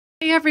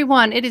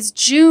everyone, it is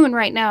June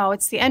right now.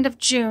 It's the end of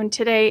June.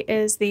 Today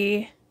is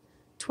the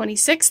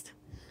 26th.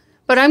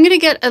 But I'm going to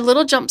get a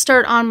little jump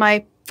start on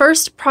my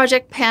first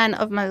project pan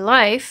of my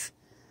life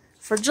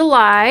for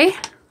July.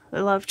 I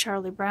love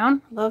Charlie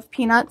Brown. I love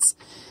peanuts.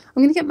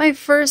 I'm going to get my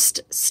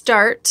first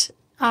start.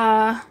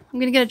 I'm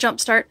going to get a jump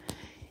start.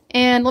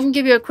 And let me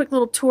give you a quick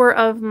little tour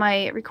of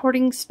my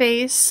recording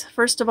space.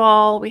 First of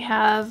all, we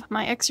have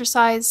my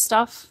exercise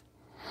stuff,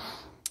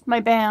 my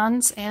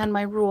bands, and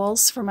my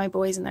rules for my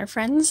boys and their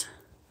friends.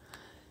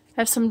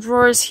 I have some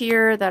drawers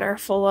here that are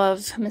full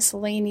of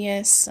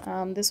miscellaneous.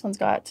 This one's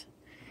got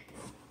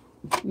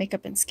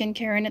makeup and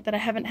skincare in it that I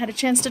haven't had a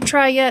chance to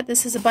try yet.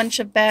 This is a bunch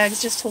of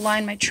bags just to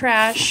line my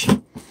trash.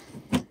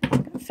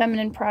 Got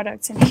feminine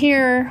products in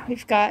here.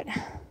 We've got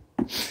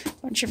a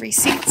bunch of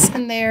receipts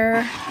in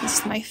there. This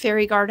is my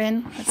fairy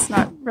garden. That's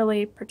not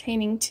really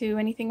pertaining to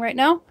anything right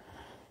now.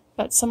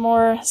 But some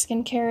more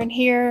skincare in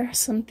here,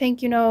 some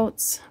thank you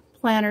notes,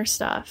 planner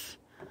stuff,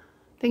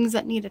 things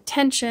that need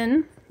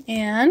attention,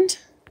 and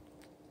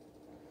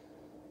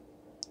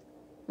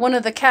one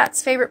of the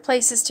cats' favorite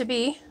places to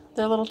be,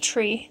 their little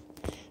tree.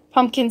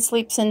 Pumpkin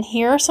sleeps in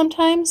here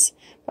sometimes,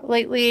 but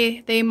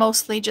lately they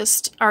mostly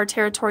just are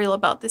territorial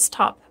about this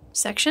top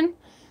section.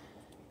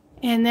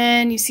 And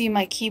then you see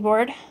my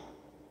keyboard.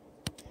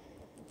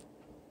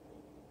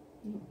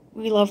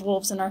 We love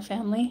wolves in our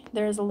family.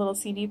 There's a little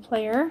CD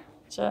player,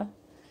 which a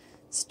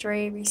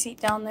stray receipt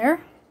down there.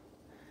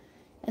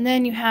 And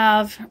then you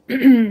have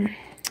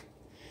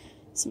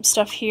some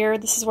stuff here.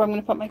 This is where I'm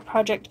going to put my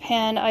project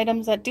pan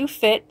items that do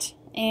fit.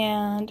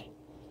 And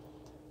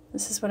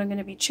this is what I'm going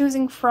to be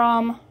choosing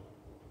from.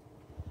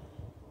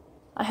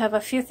 I have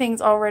a few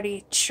things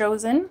already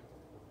chosen.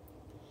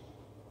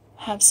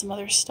 I have some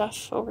other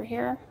stuff over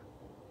here.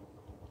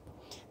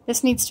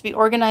 This needs to be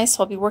organized,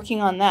 so I'll be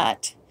working on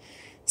that.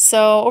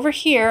 So over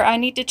here, I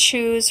need to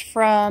choose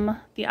from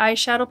the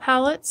eyeshadow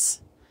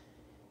palettes.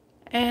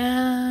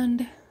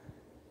 And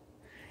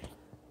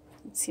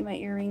let's see my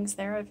earrings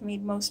there. I've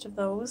made most of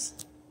those.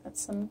 That's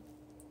some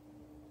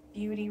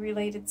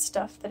beauty-related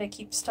stuff that I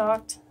keep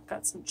stocked.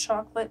 Got some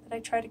chocolate that I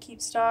try to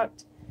keep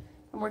stocked.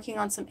 I'm working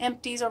on some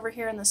empties over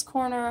here in this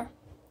corner.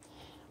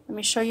 Let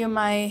me show you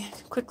my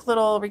quick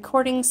little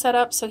recording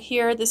setup. So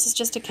here, this is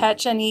just to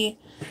catch any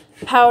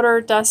powder,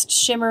 dust,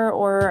 shimmer,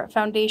 or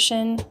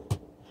foundation.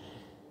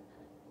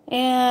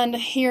 And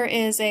here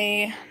is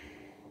a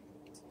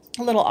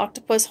little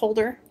octopus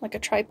holder, like a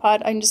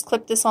tripod. I can just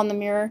clip this on the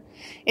mirror.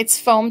 It's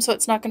foam, so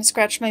it's not going to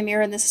scratch my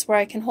mirror, and this is where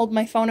I can hold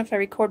my phone if I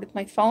record with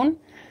my phone.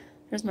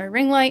 There's my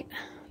ring light.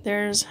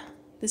 This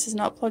is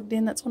not plugged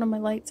in. That's one of my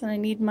lights, and I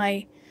need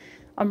my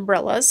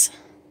umbrellas.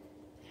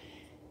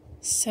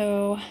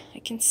 So I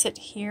can sit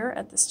here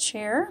at this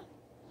chair,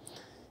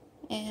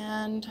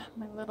 and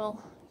my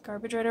little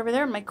garbage right over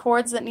there, and my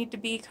cords that need to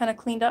be kind of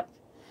cleaned up.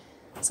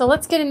 So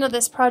let's get into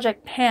this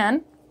project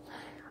pan.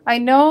 I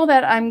know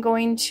that I'm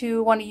going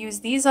to want to use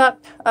these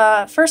up,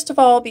 first of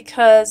all,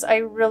 because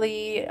I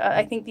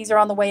think these are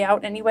on the way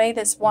out anyway.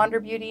 This Wander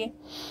Beauty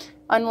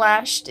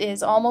Unlashed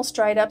is almost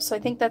dried up, so I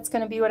think that's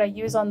going to be what I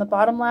use on the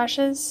bottom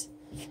lashes.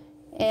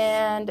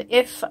 And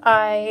if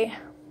I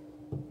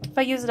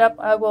use it up,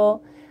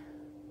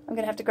 I'm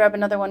going to have to grab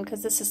another one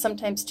because this is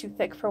sometimes too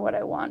thick for what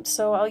I want.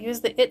 So I'll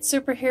use the It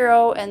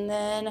Superhero, and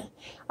then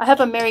I have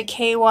a Mary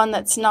Kay one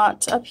that's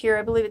not up here.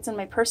 I believe it's in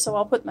my purse, so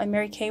I'll put my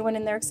Mary Kay one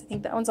in there because I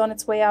think that one's on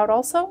its way out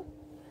also.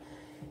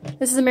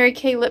 This is a Mary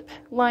Kay lip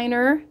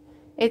liner.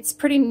 It's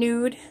pretty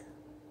nude.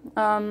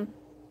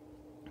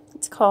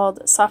 It's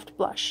called Soft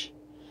Blush.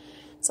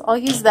 So I'll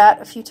use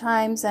that a few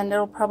times, and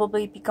it'll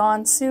probably be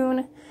gone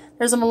soon.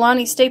 There's a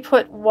Milani Stay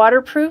Put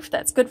Waterproof.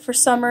 That's good for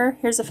summer.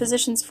 Here's a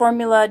Physicians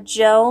Formula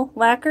Gel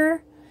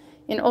Lacquer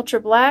in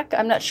Ultra Black.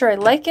 I'm not sure I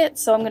like it,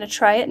 so I'm going to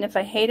try it, and if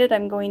I hate it,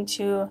 I'm going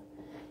to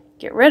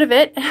get rid of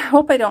it. I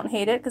hope I don't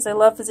hate it, because I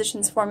love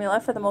Physicians Formula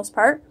for the most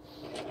part.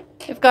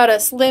 I've got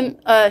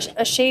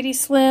a Shady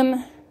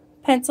Slim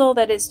pencil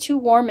that is too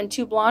warm and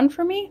too blonde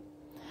for me,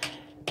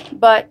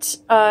 but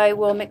I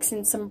will mix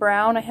in some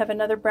brown. I have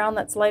another brown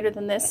that's lighter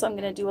than this, so I'm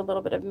going to do a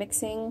little bit of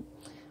mixing.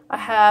 I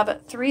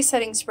have 3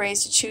 setting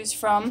sprays to choose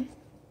from,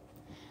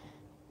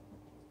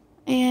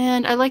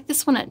 and I like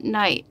this one at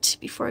night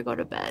before I go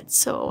to bed,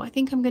 so I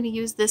think I'm going to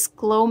use this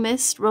Glow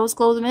Mist, Rose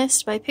Glow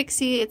Mist by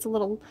Pixie. It's a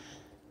little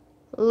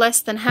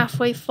less than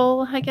halfway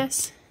full, I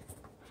guess.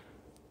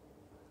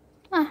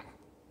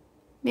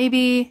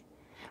 Maybe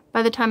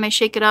by the time I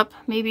shake it up,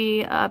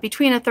 maybe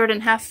between a third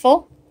and half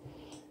full.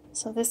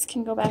 So this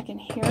can go back in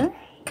here,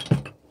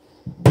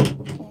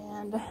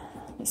 and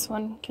this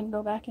one can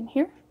go back in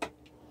here.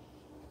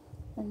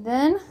 And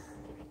then,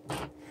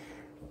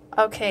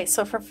 okay,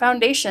 so for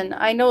foundation,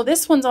 I know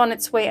this one's on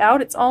its way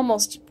out. It's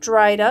almost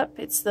dried up.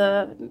 It's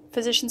the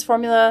Physicians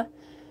Formula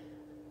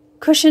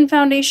Cushion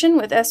Foundation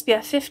with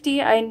SPF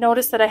 50. I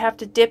noticed that I have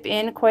to dip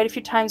in quite a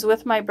few times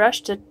with my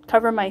brush to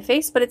cover my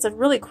face, but it's a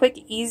really quick,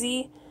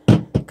 easy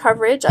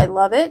coverage. I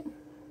love it.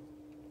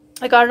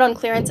 I got it on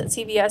clearance at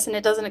CVS, and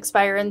it doesn't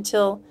expire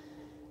until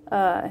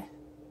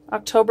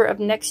October of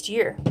next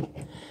year.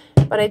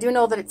 but I do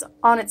know that it's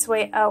on its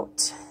way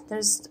out.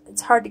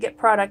 It's hard to get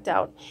product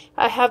out.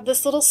 I have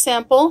this little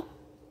sample,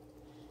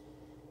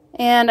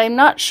 and I'm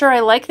not sure I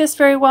like this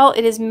very well.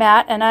 It is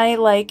matte, and I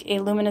like a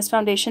luminous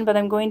foundation, but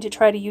I'm going to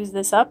try to use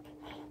this up.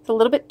 It's a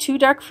little bit too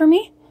dark for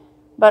me,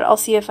 but I'll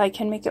see if I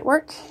can make it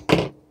work.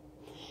 And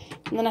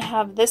then I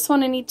have this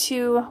one I need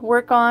to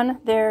work on.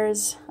 I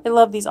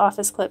love these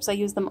office clips. I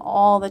use them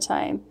all the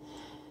time.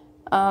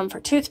 For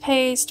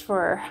toothpaste,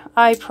 for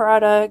eye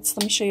products.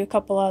 Let me show you a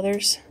couple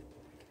others.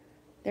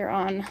 They're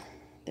on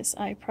this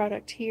eye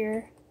product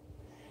here.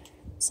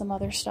 Some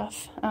other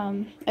stuff.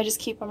 I just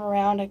keep them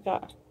around. I've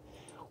got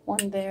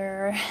one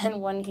there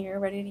and one here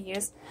ready to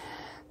use.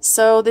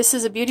 So this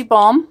is a beauty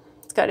balm.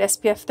 It's got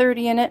SPF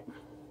 30 in it.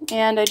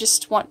 And I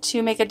just want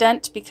to make a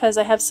dent because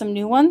I have some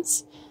new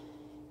ones.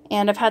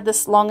 And I've had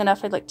this long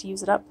enough, I'd like to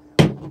use it up.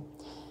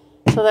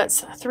 So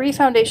that's 3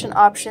 foundation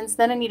options.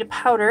 Then I need a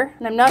powder,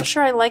 and I'm not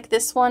sure I like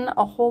this one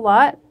a whole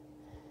lot.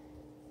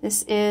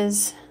 This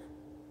is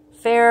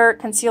Fair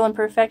Conceal and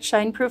Perfect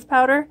Shine Proof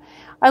Powder.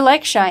 I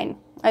like shine.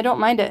 I don't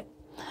mind it.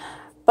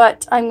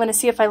 But I'm going to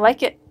see if I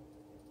like it.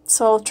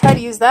 So I'll try to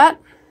use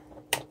that.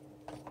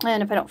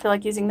 And if I don't feel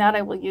like using that,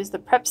 I will use the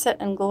Prep Set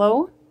and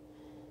Glow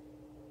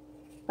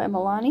by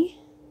Milani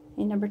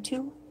in number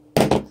 2.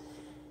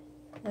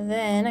 And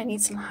then I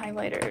need some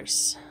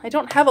highlighters. I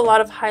don't have a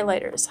lot of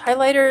highlighters.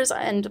 Highlighters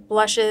and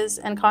blushes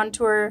and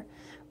contour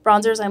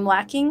bronzers I'm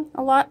lacking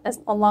a lot,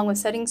 along with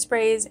setting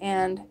sprays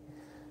and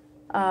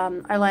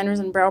eyeliners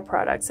and brow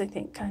products. I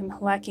think I'm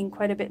lacking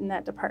quite a bit in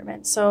that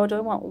department. So do I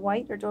want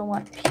white or do I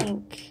want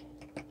pink?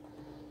 I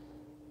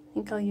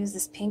think I'll use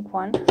this pink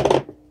one.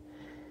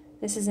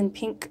 This is in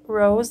Pink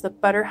Rose, the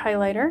Butter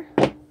Highlighter.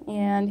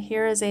 And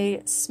here is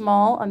a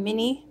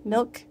mini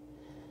Milk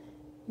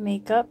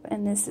makeup,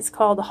 and this is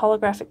called the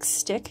Holographic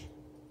Stick.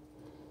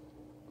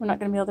 We're not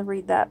going to be able to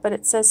read that, but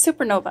it says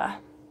Supernova.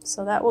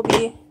 So that will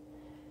be,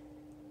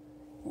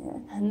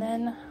 and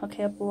then,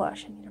 okay, a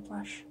blush. I need a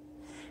blush.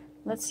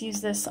 Let's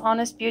use this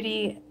Honest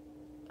Beauty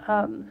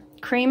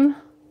cream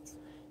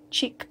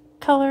cheek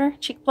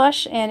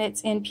blush, and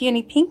it's in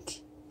Peony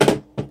Pink.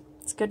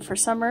 It's good for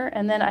summer.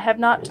 And then I have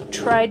not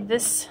tried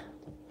this.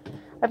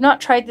 I've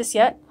not tried this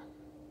yet.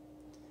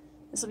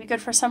 This will be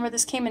good for summer.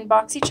 This came in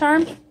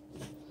BoxyCharm.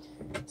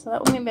 So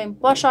that will be my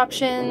blush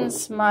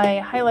options,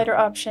 my highlighter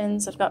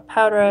options. I've got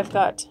powder, I've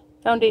got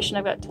foundation,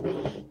 I've got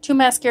 2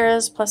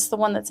 mascaras plus the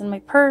one that's in my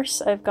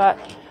purse. I've got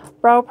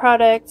brow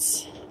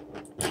products,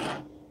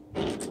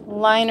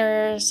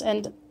 liners,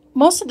 and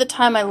most of the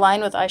time I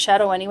line with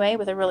eyeshadow anyway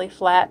with a really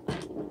flat,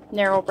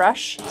 narrow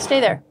brush. Stay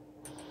there.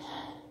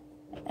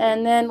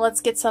 And then let's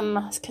get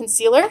some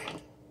concealer.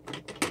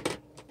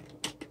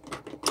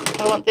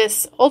 I want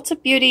this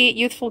Ulta Beauty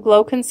Youthful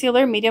Glow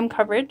Concealer, medium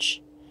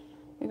coverage.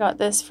 I got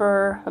this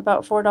for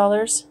about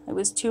 $4. It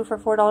was 2 for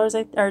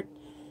 $4, or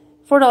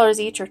 $4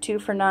 each, or 2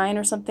 for $9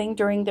 or something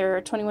during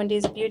their 21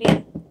 Days of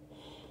Beauty.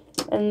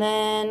 And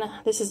then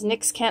this is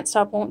NYX Can't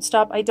Stop Won't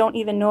Stop. I don't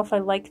even know if I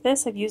like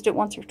this. I've used it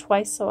once or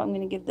twice, so I'm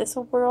going to give this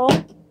a whirl.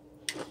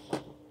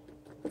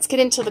 Let's get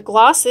into the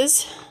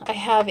glosses. I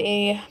have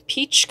a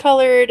peach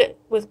colored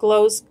with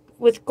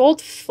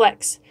gold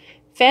flecks,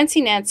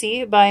 Fancy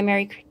Nancy by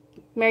Mary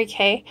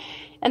Kay.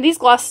 And these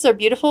glosses are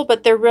beautiful,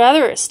 but they're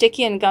rather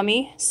sticky and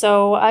gummy,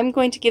 so I'm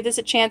going to give this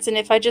a chance, and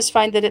if I just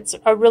find that it's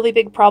a really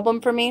big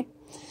problem for me,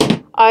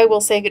 I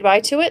will say goodbye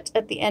to it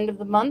at the end of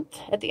the month,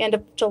 at the end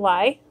of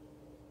July.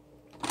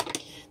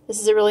 This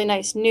is a really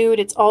nice nude.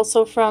 It's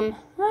also from,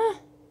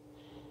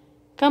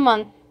 come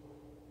on,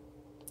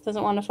 it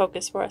doesn't want to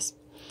focus for us.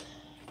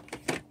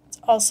 It's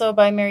also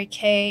by Mary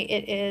Kay.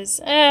 It is,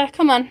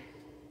 come on,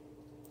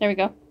 there we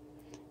go.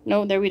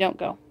 No, there we don't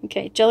go.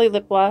 Okay, Jelly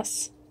Lip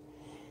Gloss.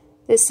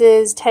 This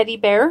is Teddy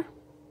Bear.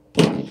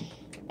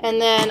 And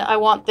then I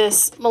want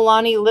this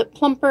Milani Lip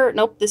Plumper.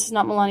 Nope, this is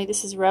not Milani.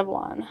 This is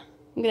Revlon.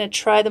 I'm going to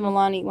try the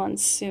Milani one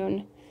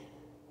soon.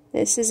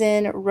 This is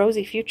in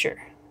Rosy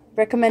Future.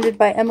 Recommended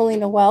by Emily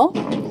Noel.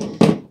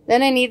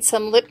 Then I need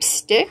some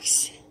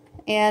lipsticks.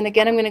 And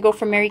again, I'm going to go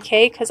for Mary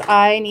Kay because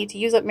I need to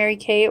use up Mary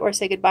Kay or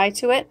say goodbye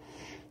to it.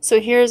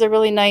 So here's a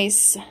really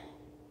nice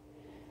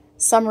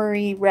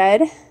summery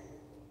red.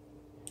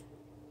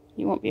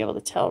 You won't be able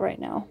to tell right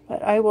now,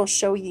 but I will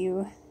show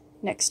you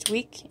next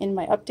week in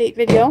my update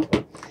video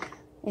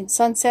in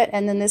Sunset.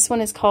 And then this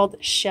one is called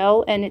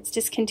Shell, and it's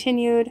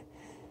discontinued,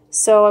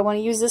 so I want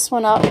to use this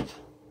one up.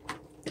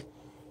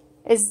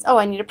 Oh,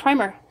 I need a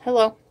primer.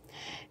 Hello.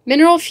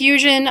 Mineral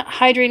Fusion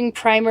Hydrating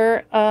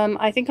Primer.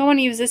 I think I want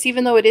to use this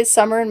even though it is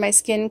summer and my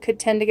skin could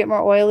tend to get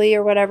more oily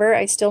or whatever.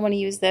 I still want to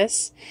use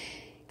this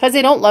because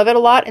I don't love it a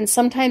lot, and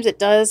sometimes it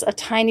does a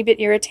tiny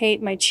bit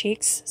irritate my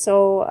cheeks.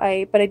 But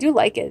I do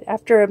like it.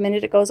 After a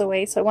minute it goes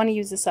away, so I want to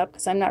use this up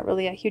because I'm not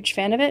really a huge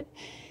fan of it,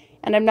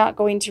 and I'm not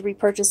going to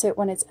repurchase it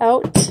when it's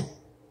out.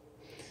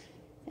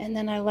 And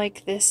then I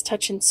like this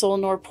Touch and Soul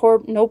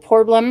No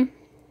Problem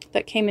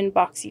that came in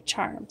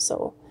BoxyCharm.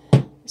 So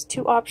there's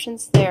 2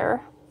 options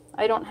there.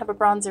 I don't have a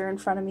bronzer in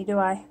front of me, do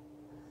I?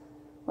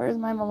 Where's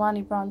my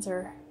Milani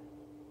bronzer?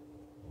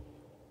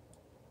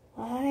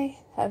 I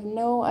have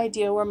no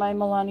idea where my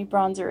Milani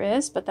bronzer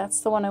is, but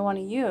that's the one I want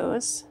to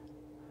use.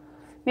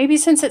 Maybe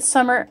since it's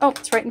summer, oh,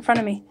 it's right in front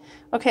of me.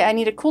 Okay, I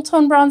need a cool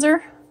tone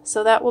bronzer,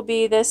 so that will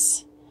be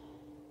this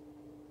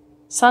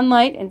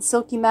Sunlight and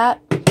Silky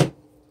Matte.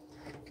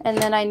 And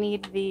then I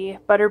need the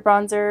butter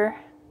bronzer.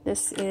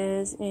 This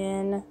is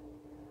in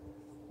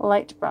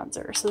light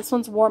bronzer, so this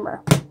one's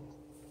warmer.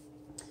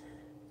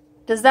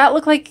 Does that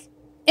look like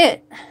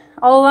it?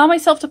 I'll allow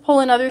myself to pull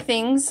in other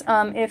things.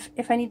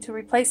 If I need to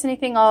replace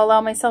anything, I'll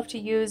allow myself to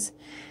use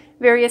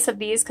various of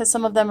these because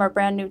some of them are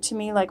brand new to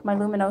me, like my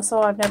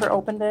Luminoso. I've never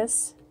opened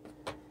this.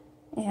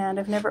 And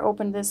I've never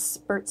opened this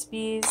Burt's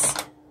Bees,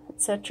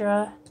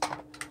 etc.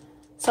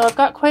 So I've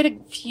got quite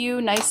a few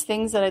nice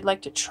things that I'd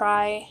like to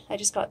try. I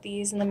just got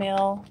these in the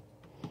mail.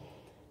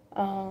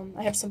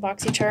 I have some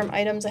BoxyCharm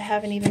items I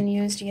haven't even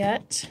used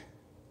yet.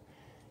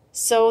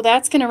 So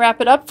that's going to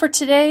wrap it up for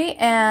today,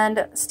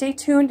 and stay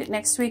tuned.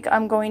 Next week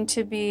I'm going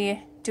to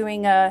be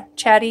doing a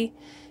chatty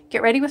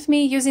get ready with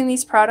me using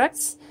these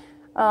products.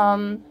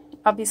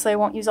 Obviously I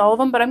won't use all of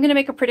them, but I'm going to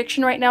make a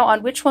prediction right now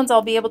on which ones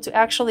I'll be able to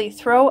actually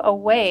throw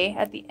away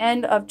at the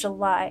end of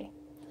July.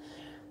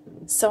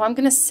 So I'm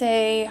going to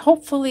say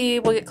hopefully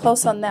we'll get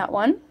close on that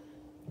one.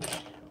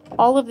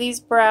 All of these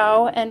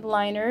brow and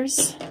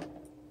liners.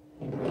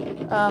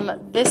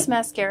 This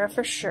mascara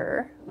for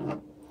sure.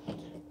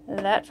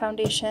 That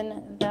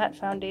foundation,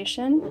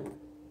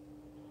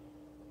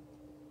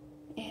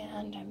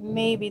 and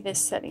maybe this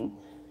setting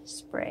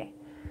spray.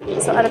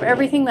 So out of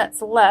everything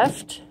that's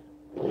left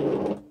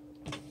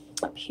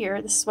up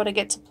here, this is what I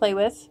get to play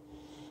with,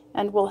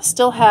 and we'll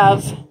still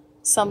have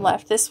some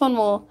left. This one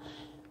will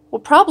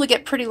probably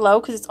get pretty low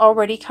because it's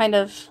already kind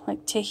of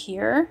like to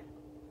here.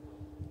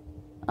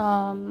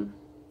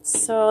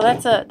 So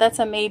that's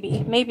a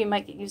maybe. Maybe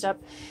might get used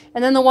up.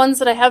 And then the ones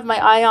that I have my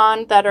eye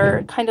on that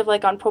are kind of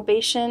like on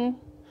probation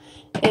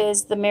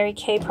is the Mary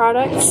Kay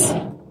products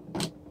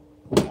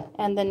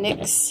and the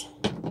NYX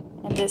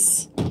and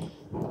this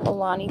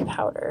Milani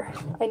powder.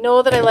 I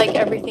know that I like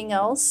everything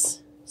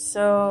else,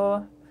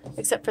 so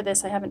except for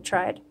this I haven't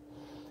tried.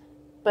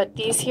 But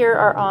these here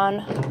are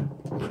on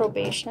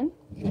probation.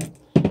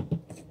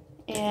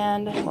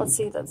 And let's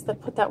see, let's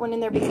put that one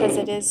in there because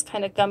it is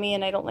kind of gummy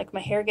and I don't like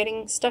my hair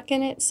getting stuck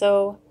in it.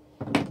 So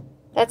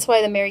that's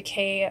why the Mary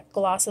Kay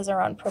glosses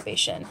are on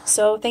probation.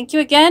 So thank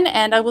you again,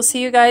 and I will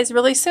see you guys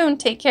really soon.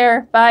 Take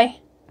care. Bye.